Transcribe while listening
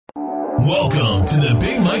Welcome to the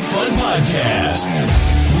Big Mike Fun Podcast,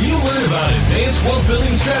 where you learn about advanced wealth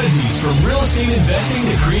building strategies from real estate investing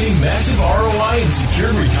to creating massive ROI and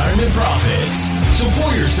secured retirement profits. So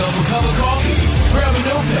pour yourself a cup of coffee, grab a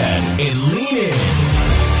notepad, and lean in.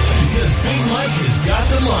 Because Big Mike has got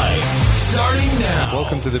the mic, starting now.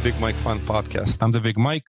 Welcome to the Big Mike Fun Podcast. I'm the Big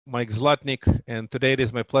Mike Zlotnik, and today it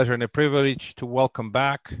is my pleasure and a privilege to welcome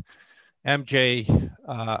back MJ.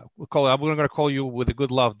 I'm going to call you with a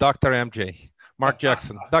good love, Dr. MJ, Mark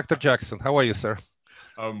Jackson. Dr. Jackson, how are you, sir?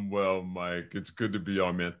 I'm well, Mike. It's good to be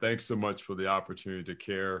on, man. Thanks so much for the opportunity to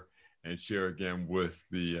care and share again with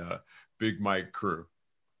the Big Mike crew.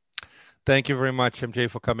 Thank you very much, MJ,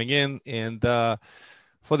 for coming in. And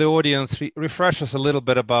for the audience, refresh us a little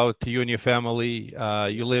bit about you and your family.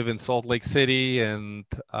 You live in Salt Lake City, and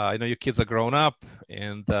I know your kids are grown up.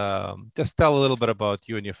 And just tell a little bit about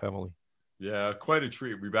you and your family. Yeah, quite a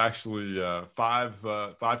treat. We've actually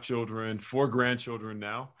five children, 4 grandchildren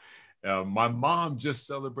now. My mom just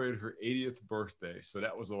celebrated her 80th birthday, so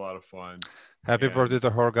that was a lot of fun. Happy birthday to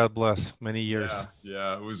her. God bless. Many years.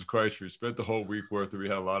 Yeah, it was quite a treat. Spent the whole week with her. We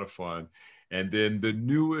had a lot of fun. And then the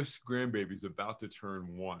newest grandbaby's about to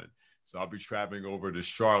turn 1. So I'll be traveling over to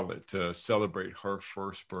Charlotte to celebrate her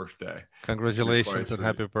first birthday. Congratulations and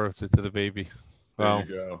happy birthday to the baby. Wow. There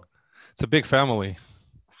you go. It's a big family.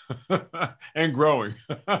 And growing.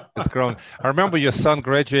 It's growing. I remember your son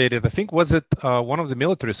graduated, I think, was it one of the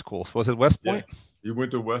military schools? Was it West Point? Yeah, he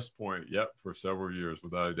went to West Point, for several years,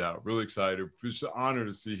 without a doubt. Really excited. It's an honor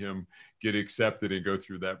to see him get accepted and go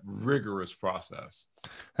through that rigorous process.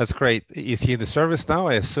 That's great. Is he in the service now?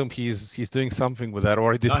 I assume he's doing something with that,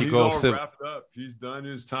 or did he go? He's all wrapped up. He's done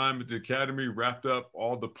his time at the academy, wrapped up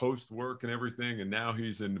all the post work and everything, and now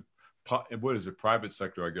he's in private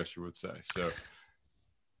sector, I guess you would say. So.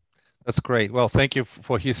 That's great. Well, thank you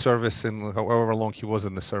for his service and however long he was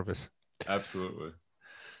in the service. Absolutely.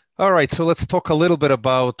 All right. So let's talk a little bit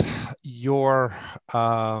about your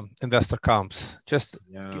investor comps. Just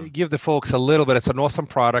give the folks a little bit. It's an awesome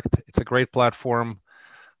product. It's a great platform.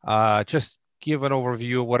 Just give an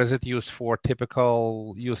overview. What is it used for?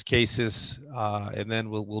 Typical use cases, and then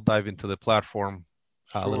we'll dive into the platform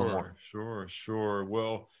a little more. Sure.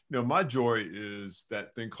 Well, my joy is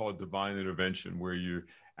that thing called divine intervention, where you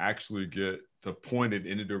actually get to point it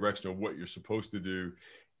in the direction of what you're supposed to do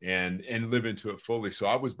and live into it fully. So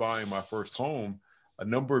I was buying my first home a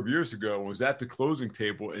number of years ago and was at the closing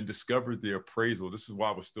table and discovered the appraisal. This is why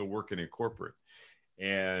I was still working in corporate.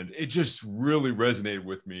 And it just really resonated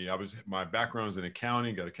with me. My background is in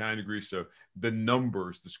accounting, got an accounting degree. So the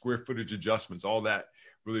numbers, the square footage adjustments, all that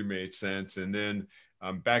really made sense. And then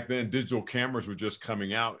back then, digital cameras were just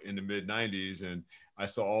coming out in the mid 90s. And I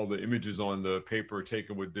saw all the images on the paper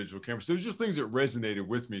taken with digital cameras. So there's just things that resonated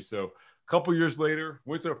with me. So a couple years later,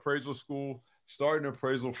 went to appraisal school, started an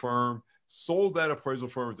appraisal firm, sold that appraisal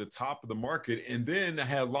firm at the top of the market. And then I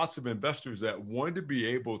had lots of investors that wanted to be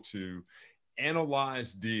able to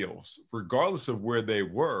analyze deals, regardless of where they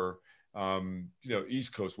were,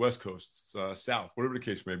 East Coast, West Coast, South, whatever the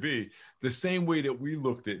case may be, the same way that we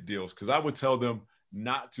looked at deals. Because I would tell them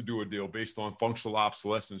not to do a deal based on functional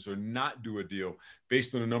obsolescence, or not do a deal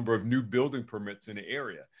based on a number of new building permits in the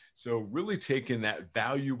area. So really taking that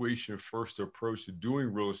valuation first approach to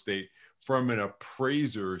doing real estate from an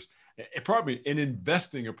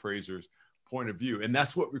investing appraiser's point of view. And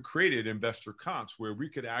that's what we created, Investor Comps, where we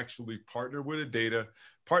could actually partner with a data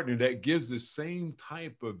partner that gives the same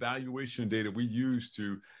type of valuation data we use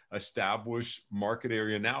to establish market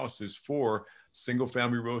area analysis for single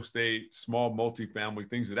family real estate, small multifamily,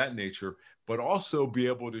 things of that nature, but also be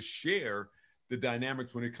able to share the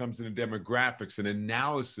dynamics when it comes to the demographics and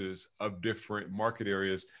analysis of different market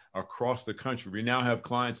areas across the country. We now have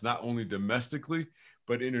clients not only domestically,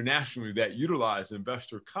 but internationally that utilize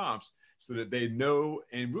Investor Comps so that they know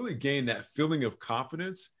and really gain that feeling of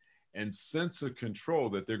confidence and sense of control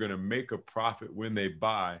that they're going to make a profit when they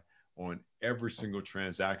buy on every single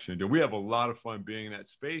transaction. And we have a lot of fun being in that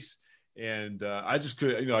space. And I just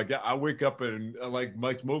could, I wake up and like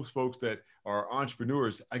most folks that are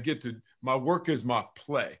entrepreneurs, my work is my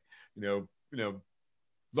play,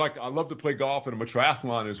 like I love to play golf and I'm a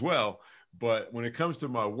triathlon as well. But when it comes to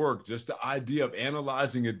my work, just the idea of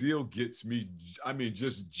analyzing a deal gets me,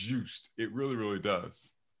 just juiced. It really, really does.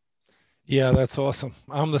 Yeah, that's awesome.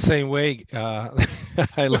 I'm the same way.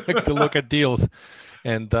 I like to look at deals,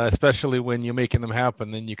 and especially when you're making them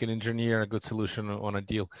happen, then you can engineer a good solution on a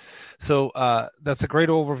deal. So that's a great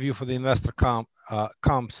overview for the investor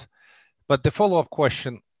comps. But the follow-up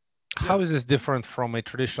question, how is this different from a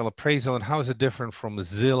traditional appraisal, and how is it different from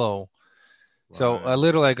Zillow So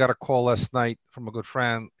literally, I got a call last night from a good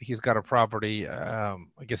friend. He's got a property. I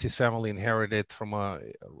guess his family inherited from a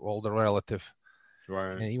older relative,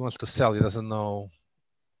 right. And he wants to sell. He doesn't know,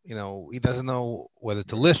 he doesn't know whether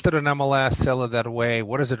to list it on MLS, sell it that way.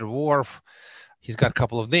 What is it worth? He's got a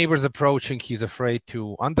couple of neighbors approaching. He's afraid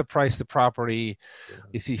to underprice the property.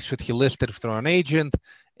 Should he list it through an agent?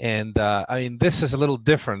 And this is a little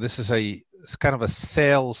different. This is it's kind of a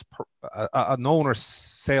sales, an owner's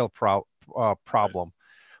sale problem.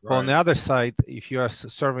 Right. But on the other side, if you are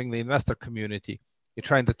serving the investor community, you're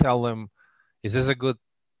trying to tell them, is this a good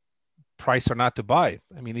price or not to buy it?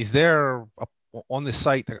 I mean, is there on the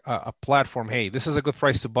site a platform? Hey, this is a good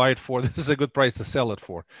price to buy it for. This is a good price to sell it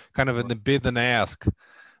for. Kind of in the bid and ask.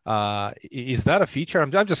 Is that a feature?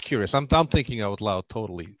 I'm just curious. I'm thinking out loud.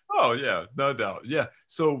 Totally. Oh yeah, no doubt. Yeah.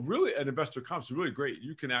 So really, an investor comps is really great.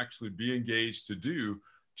 You can actually be engaged to do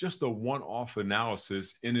just a one-off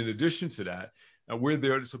analysis, and in addition to that, we're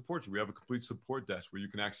there to support you. We have a complete support desk where you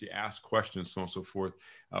can actually ask questions, so on and so forth,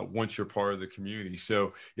 once you're part of the community.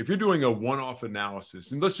 So if you're doing a one-off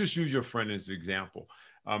analysis, and let's just use your friend as an example,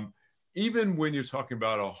 even when you're talking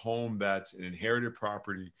about a home that's an inherited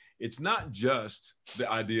property, it's not just the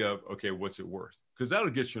idea of, okay, what's it worth? Because that'll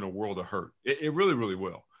get you in a world of hurt. It really, really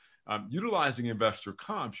will. Utilizing investor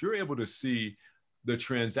comps, you're able to see the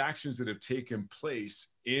transactions that have taken place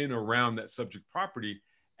in around that subject property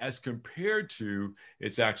as compared to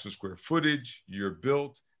its actual square footage, year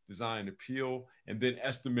built, design appeal, and then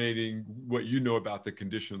estimating what you know about the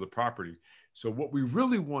condition of the property. So what we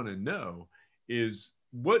really want to know is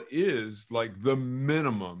what is like the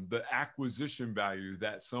minimum, the acquisition value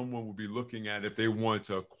that someone would be looking at if they wanted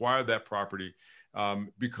to acquire that property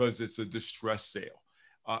because it's a distressed sale.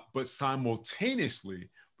 But simultaneously,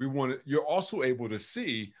 you're also able to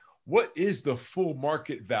see what is the full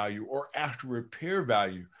market value or after repair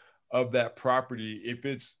value of that property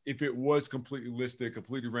if it was completely listed,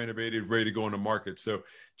 completely renovated, ready to go on the market. So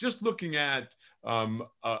just looking at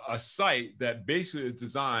a site that basically is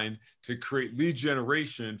designed to create lead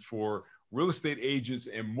generation for real estate agents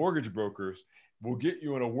and mortgage brokers will get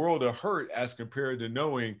you in a world of hurt as compared to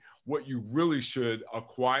knowing what you really should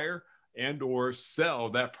acquire and or sell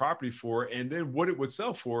that property for, and then what it would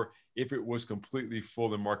sell for if it was completely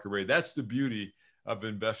full and market rate. That's the beauty of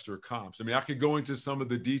investor comps. I mean, I could go into some of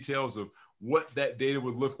the details of what that data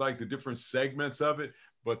would look like, the different segments of it,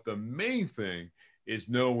 but the main thing is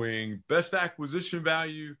knowing best acquisition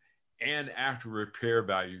value and after repair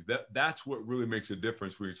value. That's what really makes a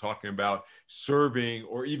difference when you're talking about serving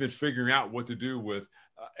or even figuring out what to do with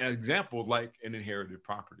an example like an inherited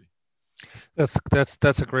property. That's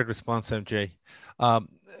a great response, MJ.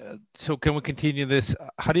 So can we continue this?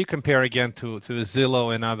 How do you compare again to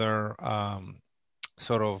Zillow and other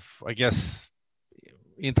sort of, I guess,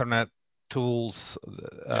 internet tools?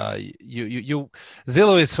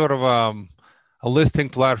 Zillow is sort of a listing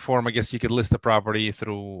platform. I guess you could list the property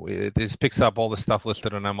through it. Just picks up all the stuff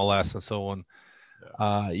listed on MLS and so on.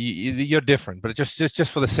 Yeah. You're different, but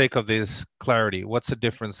just for the sake of this clarity, what's the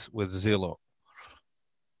difference with Zillow?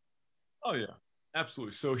 Oh yeah,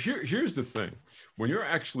 absolutely. So here's the thing: when you're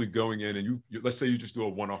actually going in and you let's say you just do a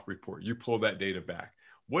one-off report, you pull that data back.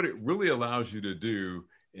 What it really allows you to do,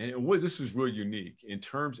 and what this is really unique in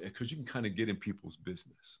terms, because you can kind of get in people's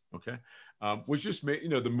business, okay? Which just make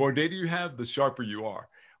the more data you have, the sharper you are.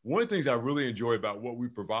 One of the things I really enjoy about what we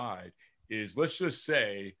provide is, let's just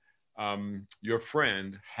say your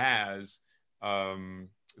friend has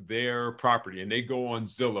their property and they go on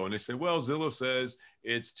Zillow and they say, well, Zillow says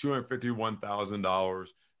it's $251,000.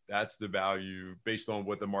 That's the value based on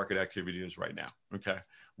what the market activity is right now. Okay.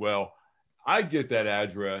 Well, I get that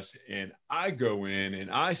address and I go in and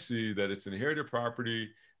I see that it's an inherited property.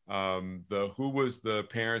 Who was the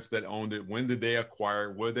parents that owned it? When did they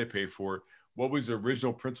acquire it? What did they pay for it? What was the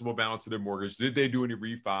original principal balance of their mortgage? Did they do any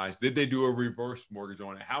refis? Did they do a reverse mortgage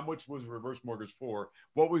on it? How much was the reverse mortgage for?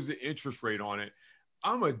 What was the interest rate on it?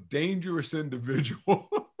 I'm a dangerous individual.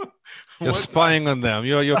 You're spying on them.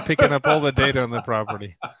 You're picking up all the data on the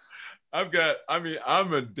property. I'm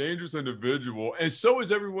a dangerous individual. And so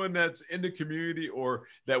is everyone that's in the community or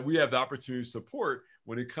that we have the opportunity to support.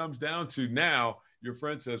 When it comes down to now, your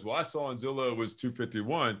friend says, well, I saw on Zillow it was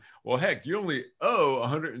 $251. Well, heck, you only owe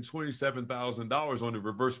 $127,000 on the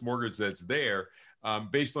reverse mortgage that's there.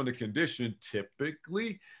 Based on the condition,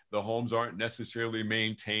 typically the homes aren't necessarily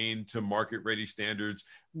maintained to market ready standards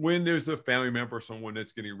when there's a family member or someone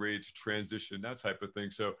that's getting ready to transition, that type of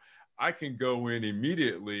thing. So I can go in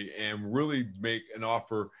immediately and really make an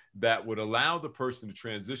offer that would allow the person to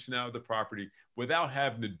transition out of the property without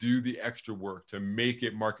having to do the extra work to make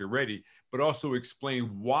it market ready, but also explain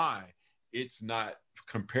why it's not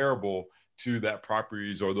comparable to that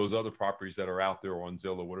properties or those other properties that are out there on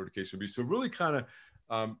Zillow, whatever the case may be. So really kind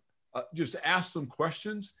of just ask some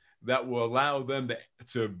questions that will allow them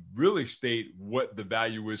to really state what the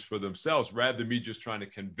value is for themselves, rather than me just trying to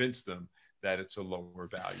convince them that it's a lower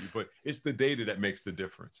value. But it's the data that makes the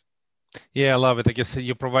difference. Yeah, I love it. I guess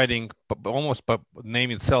you're providing almost, but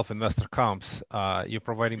name itself, investor comps. You're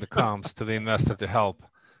providing the comps to the investor to help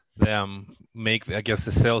them make, I guess,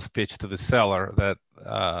 the sales pitch to the seller that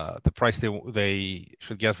the price they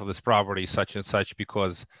should get for this property is such and such,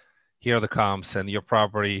 because here are the comps, and your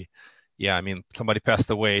property, yeah, I mean, somebody passed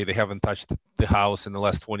away, they haven't touched the house in the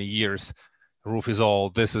last 20 years. The roof is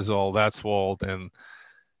old, this is old, that's old, and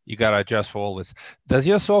you got to adjust for all this. Does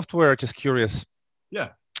your software, just curious,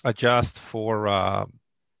 adjust for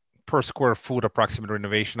per square foot approximate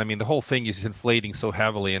renovation? I mean, the whole thing is inflating so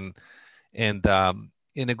heavily, and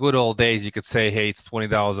in the good old days, you could say, hey, it's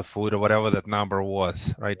 $20 a foot or whatever that number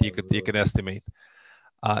was, right? You could estimate.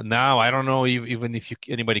 Now, I don't know even if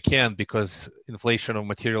anybody can, because inflation of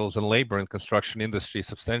materials and labor in construction industry is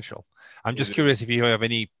substantial. I'm just curious if you have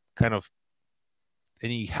any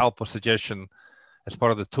help or suggestion as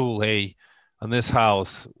part of the tool. Hey, on this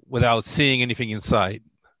house, without seeing anything inside,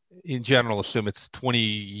 in general, assume it's 20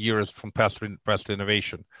 years from past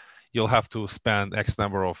renovation, you'll have to spend X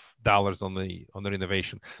number of dollars on the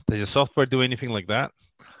renovation. Does your software do anything like that?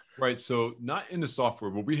 Right. So not in the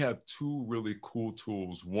software, but we have two really cool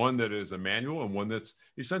tools, one that is a manual and one that's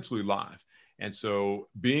essentially live. And so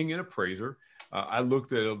being an appraiser, I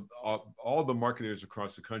looked at all the marketers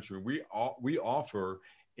across the country. We offer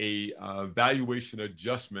a valuation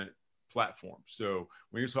adjustment platform. So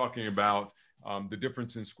when you're talking about the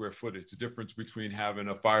difference in square footage, the difference between having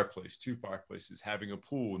a fireplace, two fireplaces, having a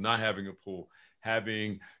pool, not having a pool,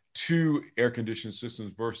 having two air conditioning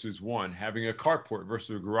systems versus one, having a carport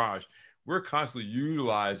versus a garage, we're constantly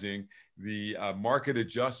utilizing the market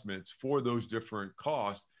adjustments for those different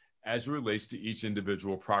costs as it relates to each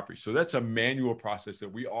individual property. So that's a manual process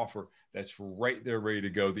that we offer that's right there ready to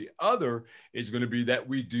go. The other is going to be that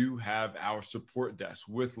we do have our support desk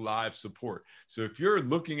with live support. So if you're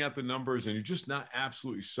looking at the numbers and you're just not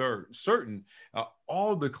absolutely certain,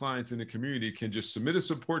 all the clients in the community can just submit a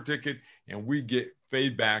support ticket and we get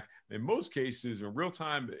feedback. In most cases, in real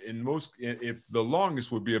time, if the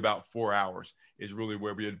longest would be about 4 hours is really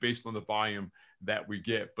where we are, based on the volume that we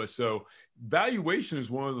get. But so valuation is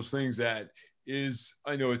one of those things that is,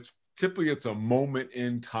 I know it's a moment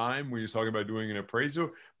in time when you're talking about doing an appraisal,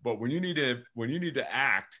 but when you need to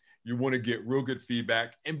act, you want to get real good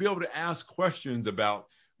feedback and be able to ask questions about,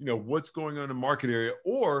 what's going on in the market area,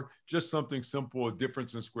 or just something simple, a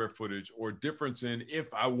difference in square footage, or difference in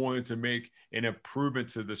if I wanted to make an improvement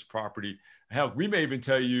to this property. Hell, we may even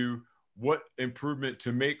tell you what improvement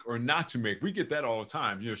to make or not to make. We get that all the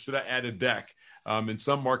time. Should I add a deck? In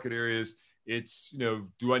some market areas, it's,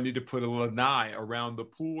 do I need to put a lanai around the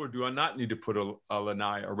pool, or do I not need to put a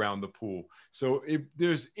lanai around the pool? So if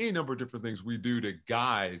there's any number of different things we do to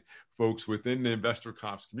guide folks within the investor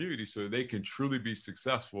comps community so they can truly be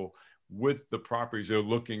successful with the properties they're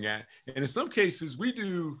looking at. And in some cases, we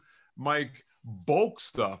do, Mike, bulk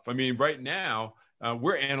stuff. I mean, right now,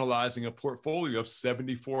 we're analyzing a portfolio of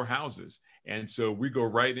 74 houses. And so we go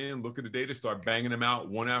right in, look at the data, start banging them out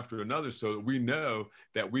one after another so that we know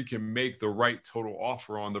that we can make the right total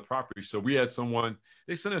offer on the property. So we had someone,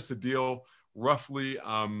 they sent us a deal roughly,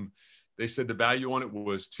 they said the value on it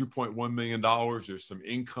was $2.1 million. There's some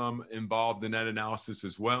income involved in that analysis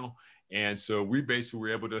as well. And so we basically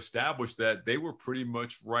were able to establish that they were pretty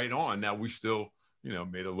much right on. Now we still,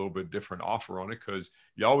 made a little bit different offer on it because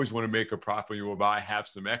you always want to make a profit. You will buy, have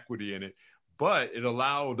some equity in it. But it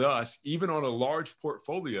allowed us, even on a large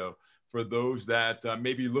portfolio, for those that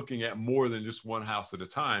may be looking at more than just one house at a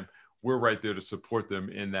time, we're right there to support them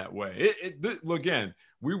in that way. Again,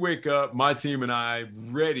 we wake up, my team and I,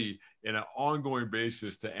 ready in an ongoing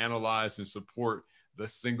basis to analyze and support the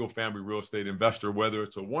single family real estate investor, whether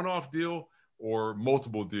it's a one-off deal or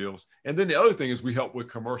multiple deals. And then the other thing is we help with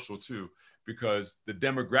commercial too, because the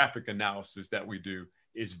demographic analysis that we do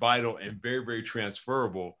is vital and very, very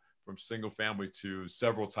transferable from single family to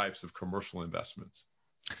several types of commercial investments.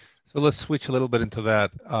 So let's switch a little bit into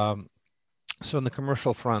that. So on the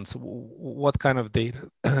commercial fronts, what kind of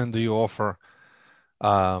data do you offer?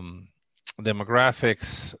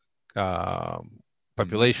 Demographics,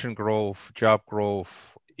 population growth, job growth,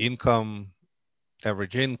 income,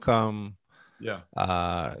 average income. Yeah.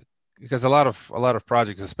 Because a lot of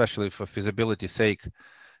projects, especially for feasibility sake,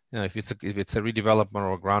 if it's a redevelopment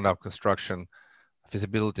or a ground up construction,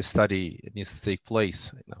 feasibility study, it needs to take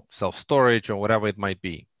place, self-storage or whatever it might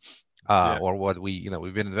be. or what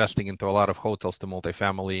we've been investing into a lot of hotels to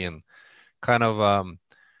multifamily, and kind of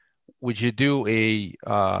would you do a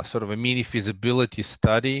sort of a mini feasibility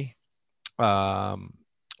study on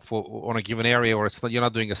a given area, or you're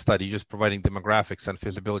not doing a study, you're just providing demographics, and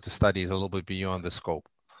feasibility studies a little bit beyond the scope?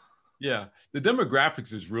 Yeah, the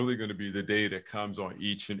demographics is really going to be the data that comes on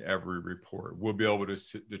each and every report. We'll be able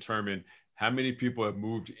to determine how many people have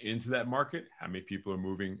moved into that market, how many people are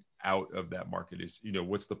moving out of that market. Is,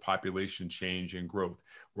 what's the population change and growth.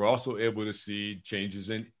 We're also able to see changes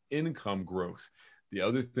in income growth. The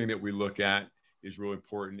other thing that we look at is really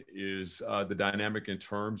important is the dynamic in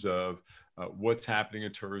terms of what's happening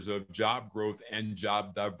in terms of job growth and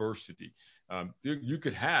job diversity. You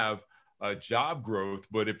could have job growth,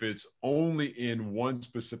 but if it's only in one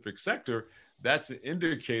specific sector, that's an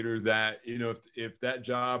indicator that, if that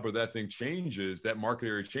job or that thing changes, that market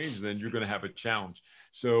area changes, then you're going to have a challenge.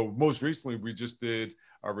 So most recently, we just did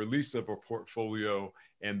a release of a portfolio,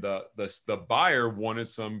 and the buyer wanted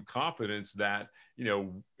some confidence that,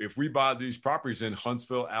 if we buy these properties in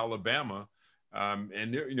Huntsville, Alabama,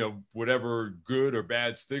 and whatever good or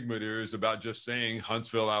bad stigma there is about just saying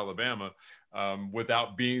Huntsville, Alabama,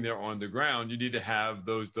 without being there on the ground, you need to have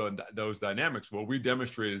those dynamics. Well, we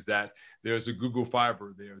demonstrated that there's a Google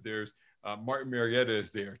Fiber there. There's Martin Marietta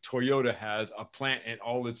is there. Toyota has a plant and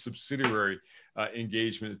all its subsidiary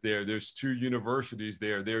engagements there. There's 2 universities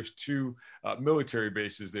there. There's 2 military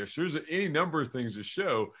bases there. So there's any number of things to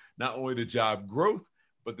show not only the job growth,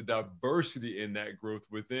 but the diversity in that growth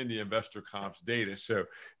within the investor comps data. So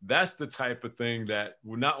that's the type of thing that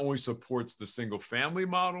not only supports the single family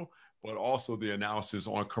model, but also the analysis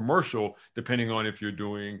on commercial, depending on if you're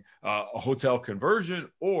doing a hotel conversion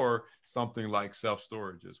or something like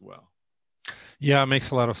self-storage as well. Yeah, it makes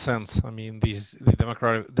a lot of sense. I mean, the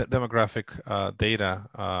demographic data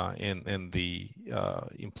in the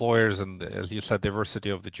employers and, as you said,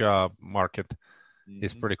 diversity of the job market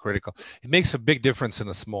is pretty critical. It makes a big difference in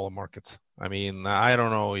the smaller markets. I mean, I don't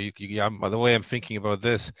know. The way I'm thinking about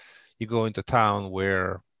this, you go into town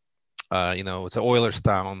where, it's an Oilers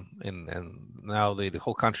town, and now the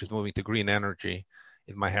whole country is moving to green energy.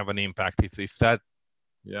 It might have an impact if that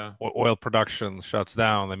oil production shuts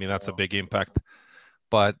down. I mean, that's a big impact.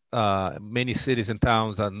 But many cities and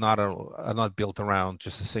towns are not built around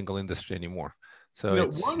just a single industry anymore. So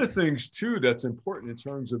one of the things too that's important in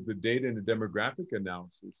terms of the data and the demographic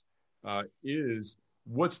analysis is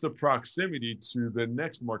what's the proximity to the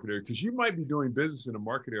next market area? Because you might be doing business in a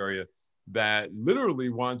market area that literally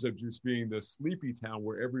winds up just being the sleepy town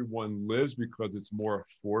where everyone lives because it's more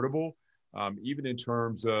affordable. Even in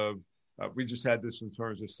terms of, we just had this in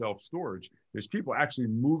terms of self-storage. There's people actually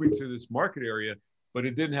moving to this market area, but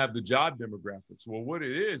it didn't have the job demographics. Well, what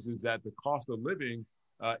it is that the cost of living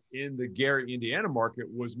in the Gary, Indiana market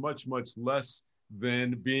was much, much less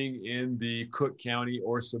than being in the Cook County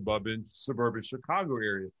or suburban Chicago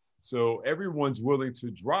area. So everyone's willing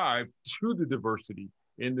to drive to the diversity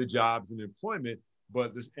in the jobs and employment,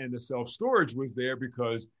 and the self-storage was there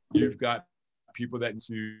because you've got people that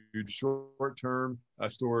need short-term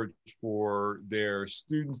storage for their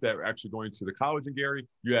students that were actually going to the college in Gary.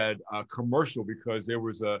 You had commercial because there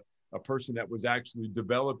was a person that was actually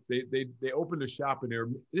developed. They opened a shop,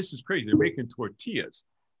 and this is crazy. They're making tortillas.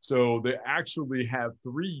 So they actually have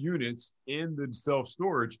 3 units in the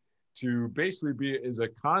self-storage to basically be as a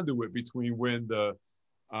conduit between when the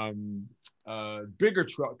bigger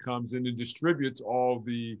truck comes in and distributes all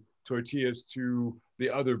the tortillas to the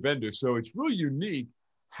other vendors. So it's really unique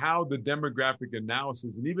how the demographic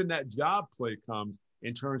analysis and even that job play comes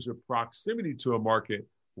in terms of proximity to a market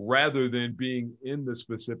rather than being in the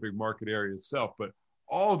specific market area itself. But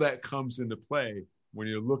all that comes into play when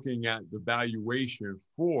you're looking at the valuation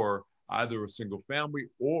for either a single family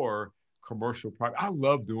or commercial property. I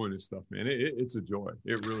love doing this stuff, man. It's a joy.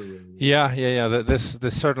 It really is. Yeah.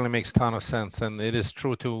 This certainly makes a ton of sense, and it is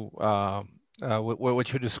true to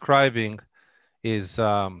what you're describing is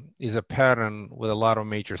a pattern with a lot of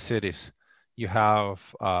major cities. You have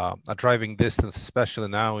a driving distance, especially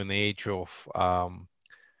now in the age of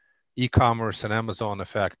e-commerce and Amazon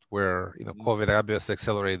effect, where COVID obviously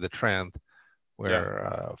accelerated the trend,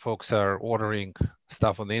 where folks are ordering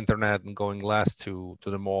stuff on the internet and going less to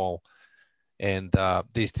the mall. And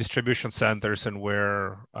these distribution centers, and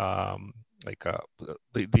where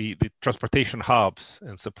the transportation hubs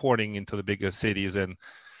and supporting into the bigger cities, and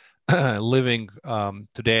living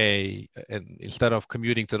today, and instead of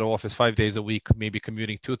commuting to the office 5 days a week, maybe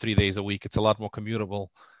commuting 2-3 days a week, it's a lot more commutable.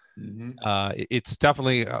 It's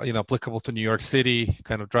definitely applicable to New York City,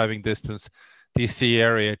 kind of driving distance, DC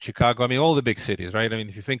area, Chicago. I mean, all the big cities, right? I mean,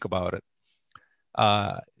 if you think about it,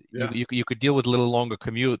 You could deal with a little longer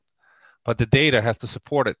commute, but the data has to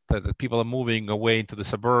support it, that people are moving away into the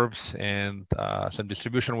suburbs, and some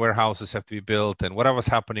distribution warehouses have to be built, and whatever's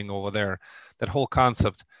happening over there, that whole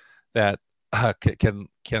concept that can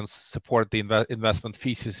support the investment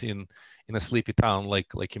thesis in a sleepy town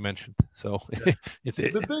like you mentioned. So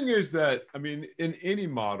the thing is that, I mean, in any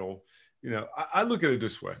model, I look at it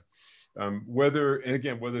this way, whether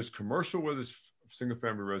it's commercial, whether it's single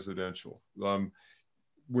family residential,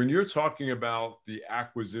 when you're talking about the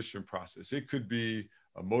acquisition process, it could be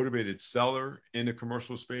a motivated seller in the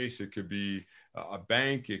commercial space. It could be a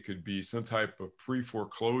bank. It could be some type of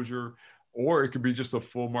pre-foreclosure, or it could be just a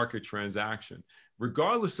full market transaction.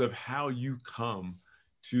 Regardless of how you come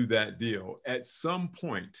to that deal, at some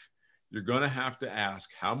point, you're going to have to ask,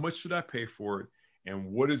 how much should I pay for it? And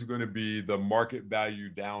what is going to be the market value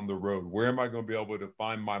down the road? Where am I going to be able to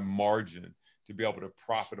find my margin to be able to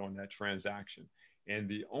profit on that transaction? And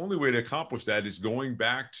the only way to accomplish that is going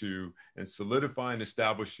back to and solidifying,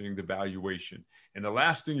 establishing the valuation. And the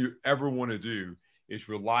last thing you ever want to do is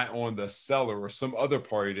rely on the seller or some other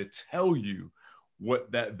party to tell you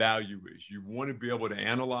what that value is. You want to be able to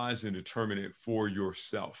analyze and determine it for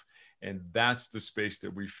yourself. And that's the space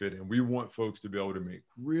that we fit in. We want folks to be able to make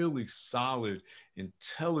really solid,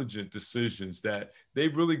 intelligent decisions that they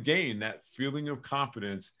really gain that feeling of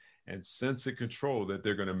confidence and sense of control that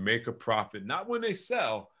they're going to make a profit, not when they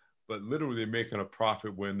sell, but literally they're making a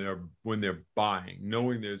profit when they're buying,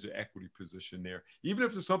 knowing there's an equity position there. Even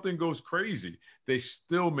if something goes crazy, they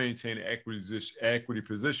still maintain an equity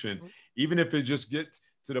position, even if it just gets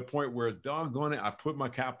to the point where, doggone it, I put my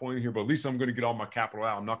capital in here, but at least I'm going to get all my capital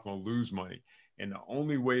out. I'm not going to lose money. And the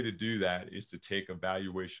only way to do that is to take a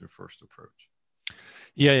valuation first approach.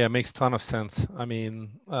 Yeah, it makes a ton of sense. I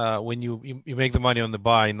mean, when you make the money on the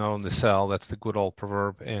buy, not on the sell, that's the good old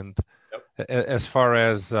proverb. And as far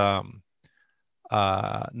as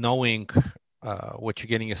knowing what you're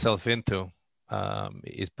getting yourself into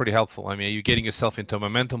is pretty helpful. I mean, you're getting yourself into a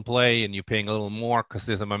momentum play and you're paying a little more because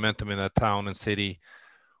there's a momentum in that town and city,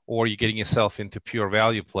 or you're getting yourself into pure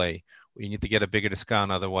value play where you need to get a bigger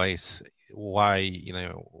discount. Otherwise, why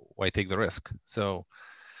take the risk? So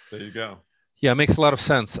there you go. Yeah, it makes a lot of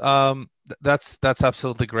sense. That's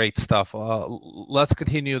absolutely great stuff. Let's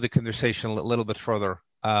continue the conversation a little bit further.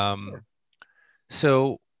 Sure.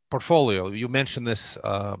 So portfolio, you mentioned this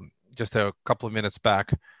just a couple of minutes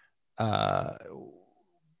back.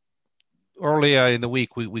 Earlier in the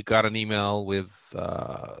week, we got an email with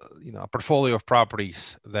a portfolio of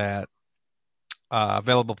properties that are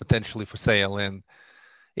available potentially for sale, and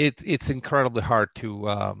it's incredibly hard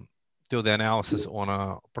to do the analysis on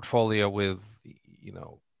a portfolio with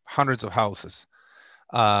hundreds of houses.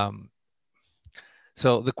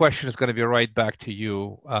 So the question is going to be right back to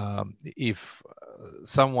you. If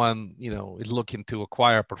someone is looking to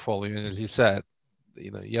acquire a portfolio, and as you said,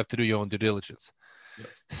 you have to do your own due diligence. Yep.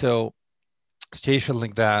 So situation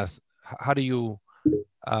like that, how do you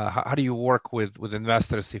work with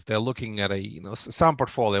investors if they're looking at some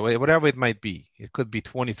portfolio, whatever it might be? It could be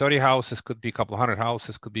 20, 30 houses, could be a couple of hundred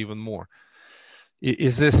houses, could be even more.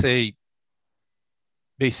 Is this a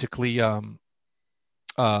basically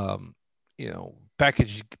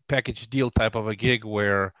package deal type of a gig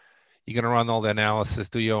where you're going to run all the analysis,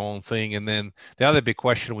 do your own thing? And then the other big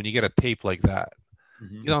question, when you get a tape like that,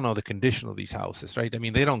 you don't know the condition of these houses, right? I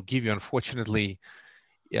mean, they don't give you, unfortunately.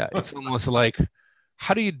 Yeah, it's almost like,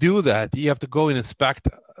 how do you do that? You have to go and inspect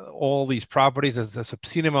all these properties as a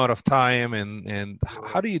obscene amount of time, and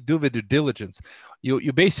how do you do the due diligence?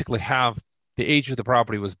 You basically have the age of the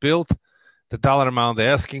property was built, the dollar amount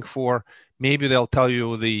they're asking for. Maybe they'll tell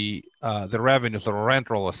you the revenues or rent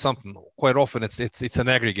roll or something. Quite often it's an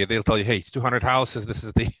aggregate. They'll tell you, hey, it's 200 houses. This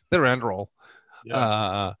is the rent roll.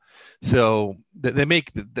 Yeah. So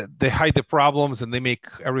they hide the problems and they make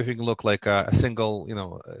everything look like a single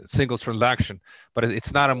transaction. But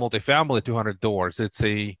it's not a multifamily 200 doors. It's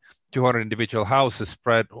a 200 individual houses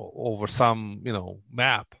spread over some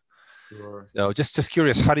map. Sure. So just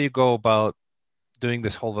curious, how do you go about doing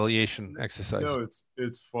this whole valuation exercise?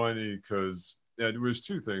 It's funny because there was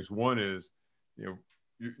two things. One is, you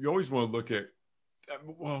always want to look at,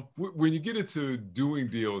 when you get into doing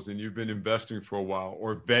deals and you've been investing for a while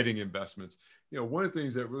or vetting investments, one of the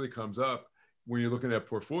things that really comes up when you're looking at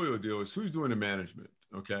portfolio deal is who's doing the management.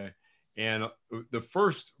 Okay. And the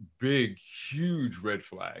first big, huge red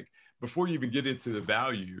flag before you even get into the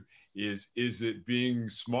value is it being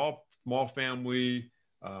small family,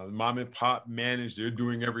 mom and pop managed, they're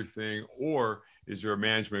doing everything, or is there a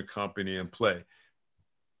management company in play?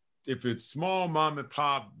 If it's small mom and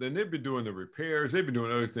pop, then they've been doing the repairs, they've been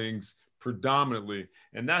doing other things predominantly,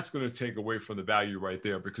 and that's going to take away from the value right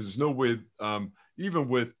there, because there's no way, even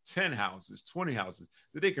with 10 houses, 20 houses,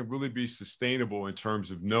 that they can really be sustainable in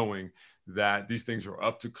terms of knowing that these things are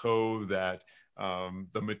up to code, that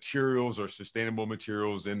the materials are sustainable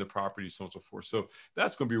materials in the property, so on and so forth. So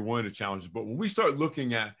that's going to be one of the challenges. But when we start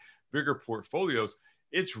looking at bigger portfolios,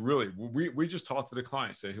 it's really, we just talk to the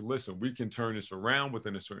client, say, hey, listen, we can turn this around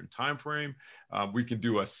within a certain time frame. We can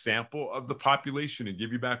do a sample of the population and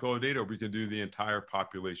give you back all the data, or we can do the entire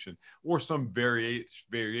population or some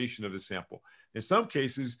variation of the sample. In some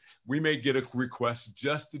cases, we may get a request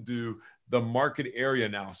just to do the market area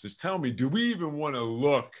analysis. Tell me, do we even want to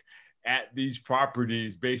look at these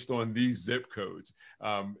properties based on these zip codes?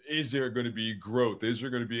 Is there going to be growth? Is there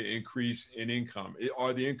going to be an increase in income?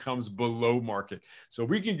 Are the incomes below market? So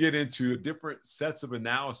we can get into different sets of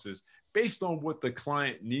analysis based on what the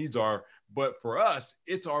client needs are. But for us,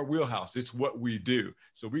 it's our wheelhouse. It's what we do.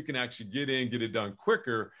 So we can actually get it done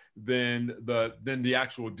quicker than the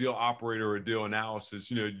actual deal operator or deal analysis.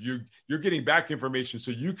 You're getting back information so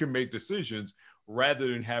you can make decisions,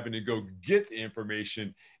 rather than having to go get the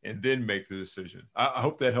information and then make the decision. I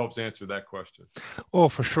hope that helps answer that question. Oh,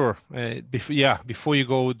 for sure. Before you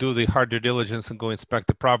go do the hard due diligence and go inspect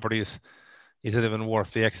the properties, is it even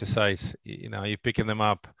worth the exercise? You're picking them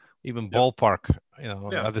up, even ballpark.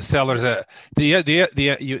 Are the sellers? I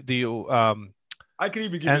can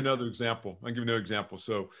even give you another example.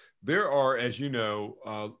 So there are, as you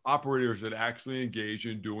know, operators that actually engage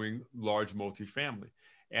in doing large multifamily.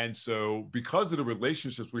 And so because of the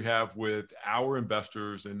relationships we have with our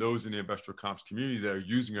investors and those in the investor comps community that are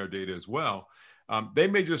using our data as well, they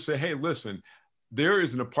may just say, hey, listen, there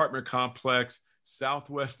is an apartment complex,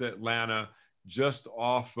 Southwest Atlanta, just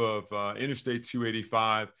off of Interstate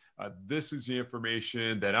 285. This is the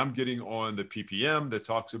information that I'm getting on the PPM that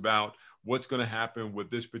talks about what's going to happen with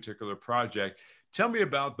this particular project. Tell me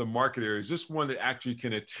about the market area. Is this one that actually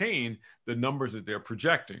can attain the numbers that they're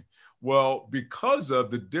projecting? Well, because of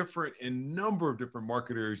the number of different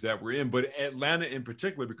market areas that we're in, but Atlanta in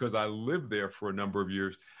particular, because I lived there for a number of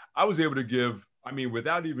years, I was able to give,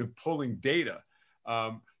 without even pulling data,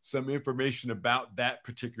 some information about that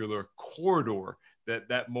particular corridor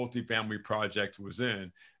that multifamily project was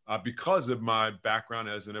in, because of my background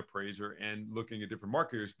as an appraiser and looking at different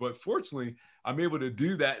market areas. But fortunately, I'm able to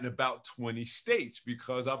do that in about 20 states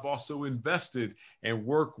because I've also invested and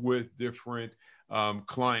worked with different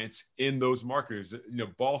clients in those markets.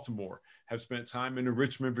 Baltimore, have spent time in the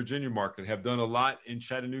Richmond, Virginia market, have done a lot in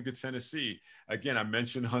Chattanooga, Tennessee. Again, I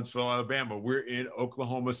mentioned Huntsville, Alabama. We're in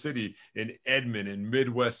Oklahoma City, in Edmond, in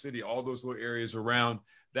Midwest City, all those little areas around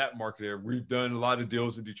that market area. We've done a lot of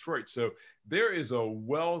deals in Detroit. So there is a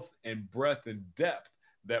wealth and breadth and depth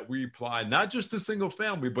that we apply, not just to single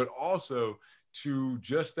family, but also to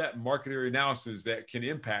just that market area analysis that can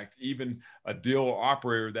impact even a deal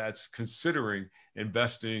operator that's considering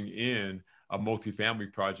investing in a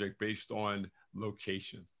multifamily project based on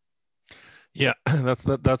location. Yeah,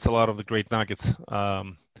 that's a lot of the great nuggets.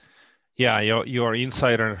 Your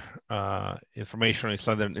insider information,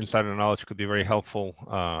 insider knowledge could be very helpful,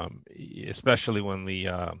 especially when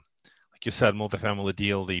like you said, multifamily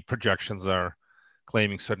deal, the projections are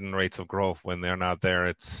claiming certain rates of growth when they're not there.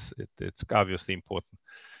 It's obviously important.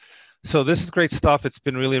 So this is great stuff. It's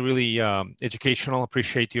been really, really educational.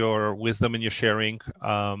 Appreciate your wisdom and your sharing.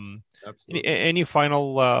 Any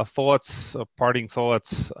final thoughts, parting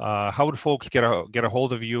thoughts? How would folks get a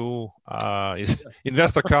hold of you? Is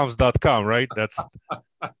investorcomps.com, right?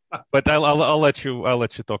 But I'll let you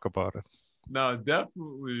talk about it. No,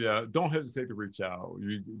 definitely. Don't hesitate to reach out.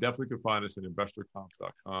 You definitely can find us at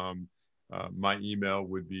investorcomps.com. My email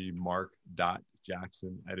would be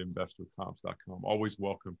mark.jackson@investorcomps.com. Always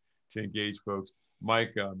welcome to engage, folks.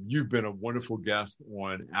 Mike, you've been a wonderful guest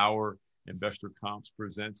on our Investor Comps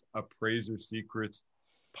Presents Appraiser Secrets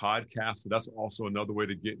podcast. So that's also another way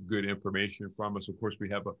to get good information from us. Of course, we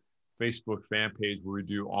have a Facebook fan page where we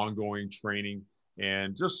do ongoing training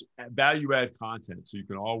and just value-add content. So you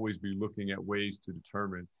can always be looking at ways to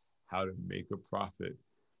determine how to make a profit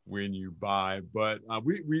when you buy. But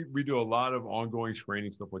we do a lot of ongoing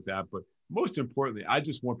training, stuff like that. But most importantly, I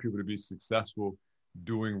just want people to be successful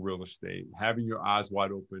doing real estate, having your eyes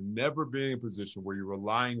wide open, never being in a position where you're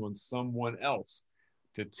relying on someone else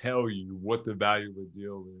to tell you what the value of a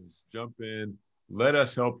deal is. Jump in, let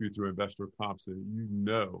us help you through Investor Comps so that you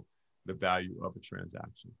know the value of a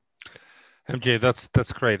transaction. MJ,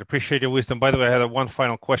 that's great. Appreciate your wisdom. By the way, I had one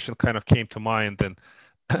final question kind of came to mind, and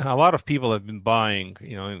a lot of people have been buying,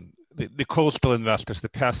 the coastal investors, the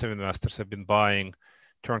passive investors have been buying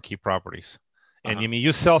turnkey properties. And I mean,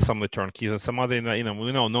 you sell some of the turnkeys, and some other,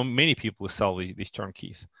 we know many people who sell these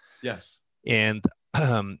turnkeys. Yes. And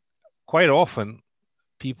quite often,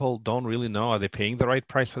 people don't really know, are they paying the right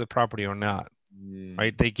price for the property or not?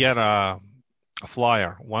 Right? They get a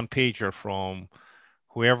flyer, one pager from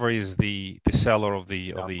whoever is the seller of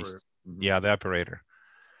the operator.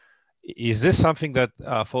 Is this something that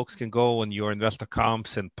folks can go on your investor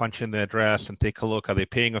comps and punch in the address and take a look? Are they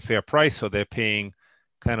paying a fair price, or they're paying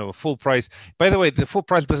kind of a full price? By the way, the full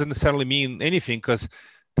price doesn't necessarily mean anything, because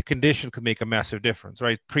the condition could make a massive difference,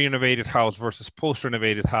 right? Pre-renovated house versus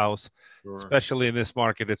post-renovated house, especially in this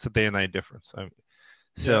market, it's a day and night difference.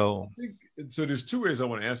 So there's two ways I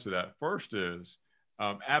want to answer that. First is,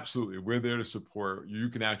 absolutely, we're there to support. You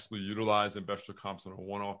can actually utilize investor comps on a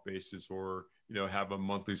one-off basis, or have a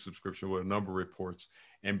monthly subscription with a number of reports,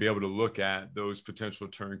 and be able to look at those potential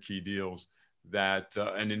turnkey deals that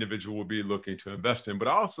an individual will be looking to invest in. But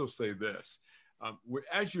I also say this,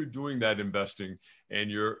 as you're doing that investing and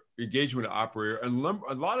your engagement with an operator, a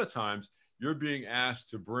lot of times you're being asked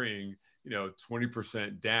to bring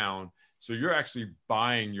 20% down. So you're actually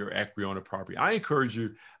buying your equity on a property. I encourage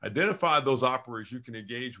you, identify those operators you can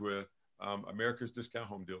engage with, America's Discount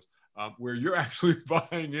Home Deals, where you're actually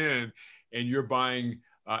buying in, and you're buying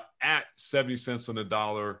at 70 cents on the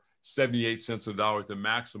dollar, 78 cents on the dollar at the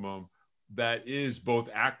maximum. That is both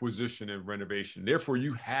acquisition and renovation. Therefore,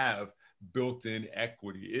 you have built-in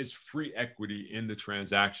equity. It's free equity in the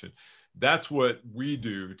transaction. That's what we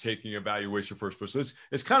do, taking evaluation first person.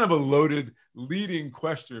 It's kind of a loaded leading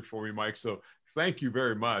question for me, Mike. So thank you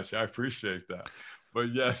very much. I appreciate that.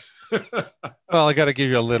 But yes. Well, I got to give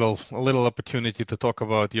you a little opportunity to talk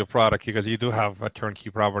about your product, because you do have a turnkey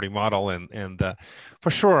property model, and for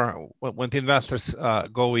sure, when the investors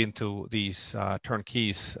go into these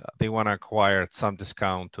turnkeys, they want to acquire at some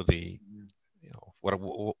discount to the what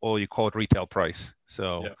you call it retail price.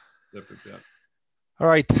 So, yeah. All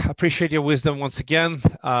right, appreciate your wisdom once again.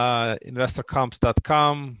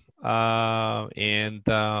 Investorcomps.com. And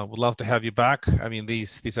would love to have you back. I mean,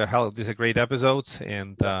 these are great episodes,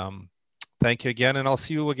 and thank you again. And I'll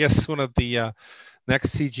see you, I guess, soon at the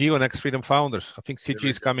next CG or next Freedom Founders. I think CG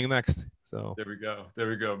is coming next. So there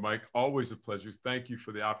we go, Mike. Always a pleasure. Thank you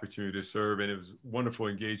for the opportunity to serve, and it was wonderful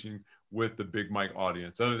engaging with the Big Mike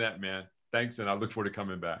audience. Other than that, man, thanks, and I look forward to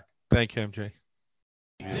coming back. Thank you, MJ.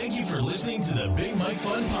 Thank you for listening to the Big Mike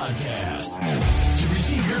Fund Podcast. To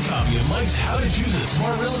receive your copy of Mike's How to Choose a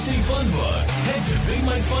Smart Real Estate Fund book, head to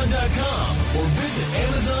BigMikeFund.com or visit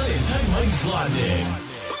Amazon and type Mike Zlotnick.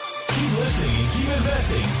 Keep listening and keep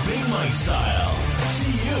investing Big Mike style.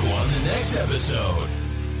 See you on the next episode.